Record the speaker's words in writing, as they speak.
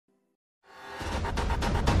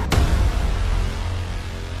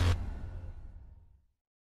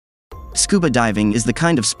Scuba diving is the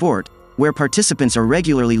kind of sport where participants are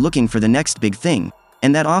regularly looking for the next big thing,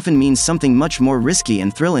 and that often means something much more risky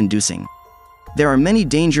and thrill-inducing. There are many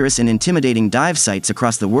dangerous and intimidating dive sites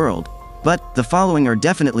across the world, but the following are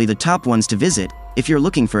definitely the top ones to visit if you're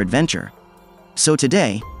looking for adventure. So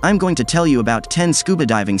today, I'm going to tell you about 10 scuba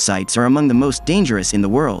diving sites are among the most dangerous in the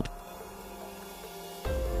world.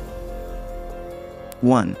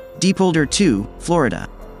 1. Diepolder II, Florida.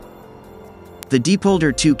 The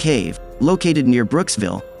Diepolder II cave, located near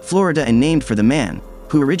Brooksville, Florida and named for the man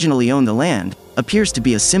who originally owned the land, appears to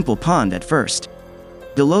be a simple pond at first.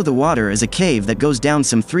 Below the water is a cave that goes down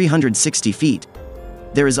some 360 feet.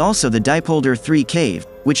 There is also the Diepolder III cave,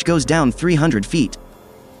 which goes down 300 feet.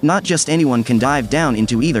 Not just anyone can dive down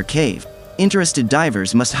into either cave. Interested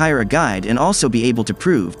divers must hire a guide and also be able to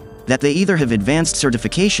prove that they either have advanced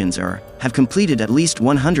certifications or have completed at least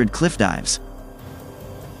 100 cliff dives.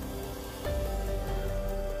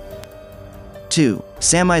 2.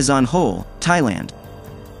 Samaesan Hole, Thailand.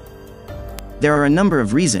 There are a number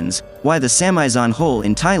of reasons why the Samaesan Hole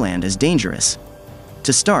in Thailand is dangerous.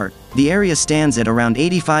 To start, the area stands at around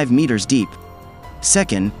 85 meters deep.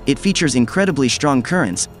 Second, it features incredibly strong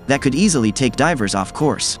currents that could easily take divers off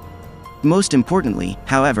course. Most importantly,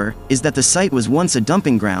 however, is that the site was once a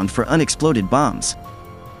dumping ground for unexploded bombs.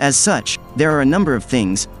 As such, there are a number of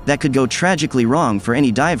things that could go tragically wrong for any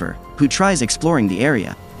diver who tries exploring the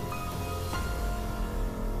area.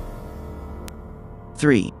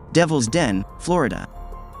 3. Devil's Den, Florida.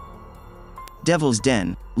 Devil's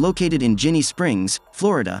Den, located in Ginnie Springs,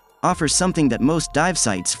 Florida, offers something that most dive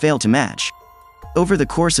sites fail to match. Over the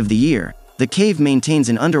course of the year, the cave maintains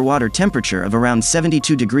an underwater temperature of around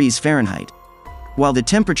 72 degrees Fahrenheit. While the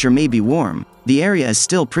temperature may be warm, the area is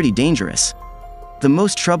still pretty dangerous. The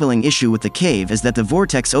most troubling issue with the cave is that the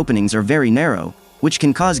vortex openings are very narrow, which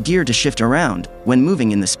can cause gear to shift around when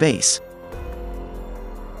moving in the space.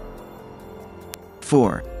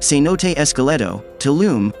 4. Cenote Esqueleto,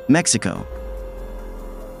 Tulum, Mexico.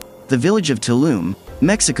 The village of Tulum,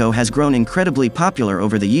 Mexico has grown incredibly popular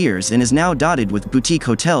over the years and is now dotted with boutique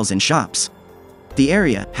hotels and shops. The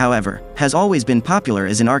area, however, has always been popular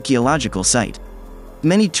as an archaeological site.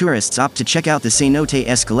 Many tourists opt to check out the Cenote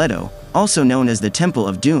Esqueleto, also known as the Temple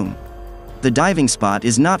of Doom. The diving spot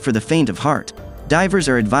is not for the faint of heart. Divers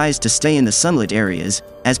are advised to stay in the sunlit areas,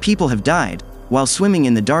 as people have died while swimming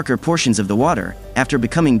in the darker portions of the water after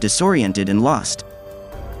becoming disoriented and lost.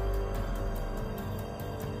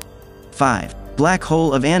 5. Black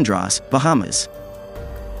Hole of Andros, Bahamas.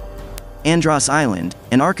 Andros Island,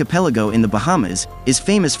 an archipelago in the Bahamas, is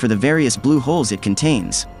famous for the various blue holes it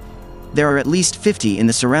contains. There are at least 50 in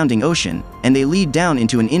the surrounding ocean, and they lead down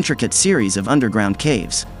into an intricate series of underground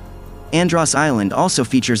caves. Andros Island also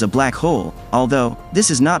features a black hole, although this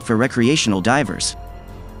is not for recreational divers.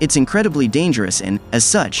 It's incredibly dangerous and, as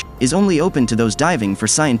such, is only open to those diving for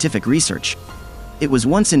scientific research. It was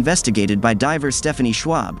once investigated by diver Stephanie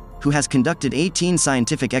Schwab, who has conducted 18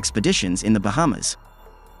 scientific expeditions in the Bahamas.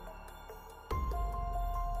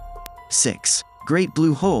 6. Great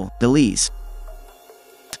Blue Hole, Belize.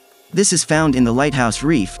 This is found in the Lighthouse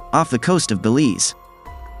Reef, off the coast of Belize.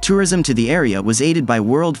 Tourism to the area was aided by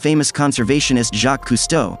world-famous conservationist Jacques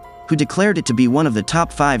Cousteau, who declared it to be one of the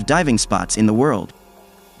top 5 diving spots in the world.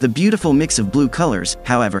 The beautiful mix of blue colors,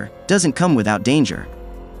 however, doesn't come without danger.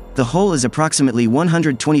 The hole is approximately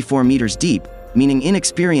 124 meters deep, meaning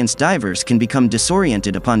inexperienced divers can become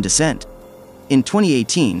disoriented upon descent. In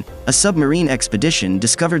 2018, a submarine expedition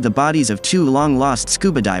discovered the bodies of 2 long-lost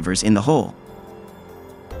scuba divers in the hole.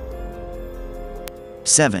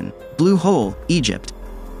 7. Blue Hole, Egypt.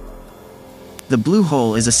 The Blue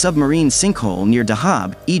Hole is a submarine sinkhole near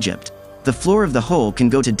Dahab, Egypt. The floor of the hole can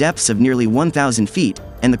go to depths of nearly 1,000 feet,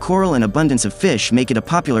 and the coral and abundance of fish make it a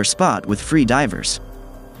popular spot with free divers.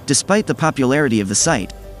 Despite the popularity of the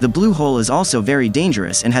site, the Blue Hole is also very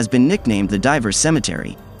dangerous and has been nicknamed the Diver's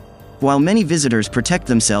Cemetery. While many visitors protect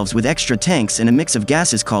themselves with extra tanks and a mix of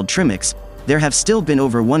gases called Trimix, there have still been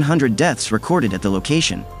over 100 deaths recorded at the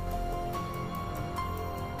location.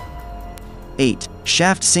 8.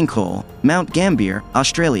 Shaft Sinkhole, Mount Gambier,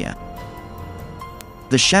 Australia.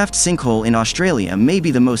 The Shaft Sinkhole in Australia may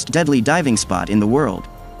be the most deadly diving spot in the world.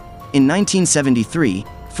 In 1973,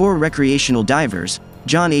 4 recreational divers,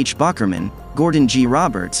 John H. Bockerman, Gordon G.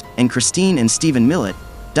 Roberts, and Christine and Stephen Millett,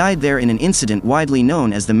 died there in an incident widely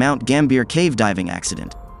known as the Mount Gambier cave diving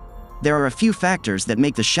accident. There are a few factors that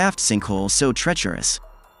make the Shaft Sinkhole so treacherous.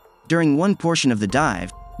 During one portion of the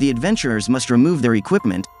dive, the adventurers must remove their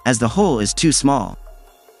equipment, as the hole is too small.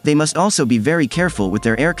 They must also be very careful with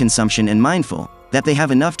their air consumption and mindful that they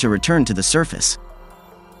have enough to return to the surface.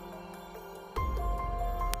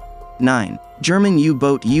 9. German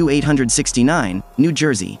U-boat U-869, New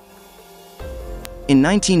Jersey. In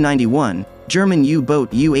 1991, German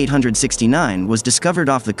U-boat U-869 was discovered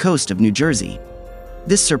off the coast of New Jersey.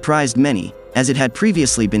 This surprised many, as it had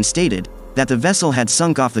previously been stated that the vessel had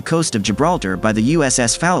sunk off the coast of Gibraltar by the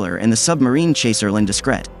USS Fowler and the submarine chaser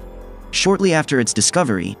L'Indiscret. Shortly after its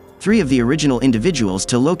discovery, 3 of the original individuals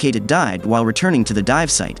to locate it died while returning to the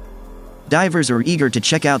dive site. Divers are eager to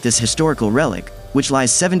check out this historical relic, which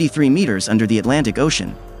lies 73 meters under the Atlantic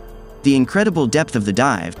Ocean. The incredible depth of the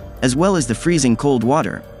dive, as well as the freezing cold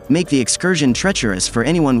water, make the excursion treacherous for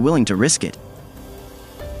anyone willing to risk it.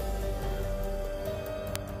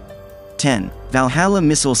 10.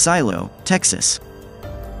 ValhallaMissile Silo, Texas.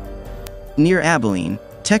 Near Abilene,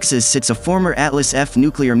 Texas sits a former Atlas F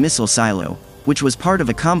nuclear missile silo, which was part of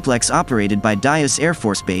a complex operated by Dyess Air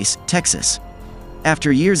Force Base, Texas.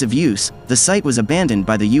 After years of use, the site was abandoned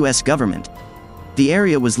by the U.S. government. The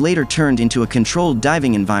area was later turned into a controlled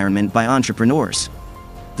diving environment by entrepreneurs.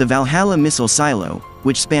 The ValhallaMissile Silo,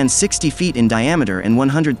 which spans 60 feet in diameter and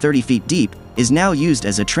 130 feet deep, is now used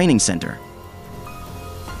as a training center.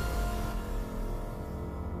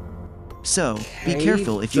 So, be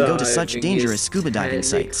careful if you go to such dangerous scuba diving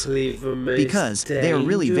sites, because they are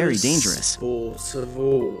really very dangerous. Sport of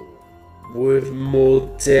all, with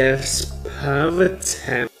more deaths per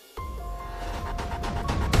attempt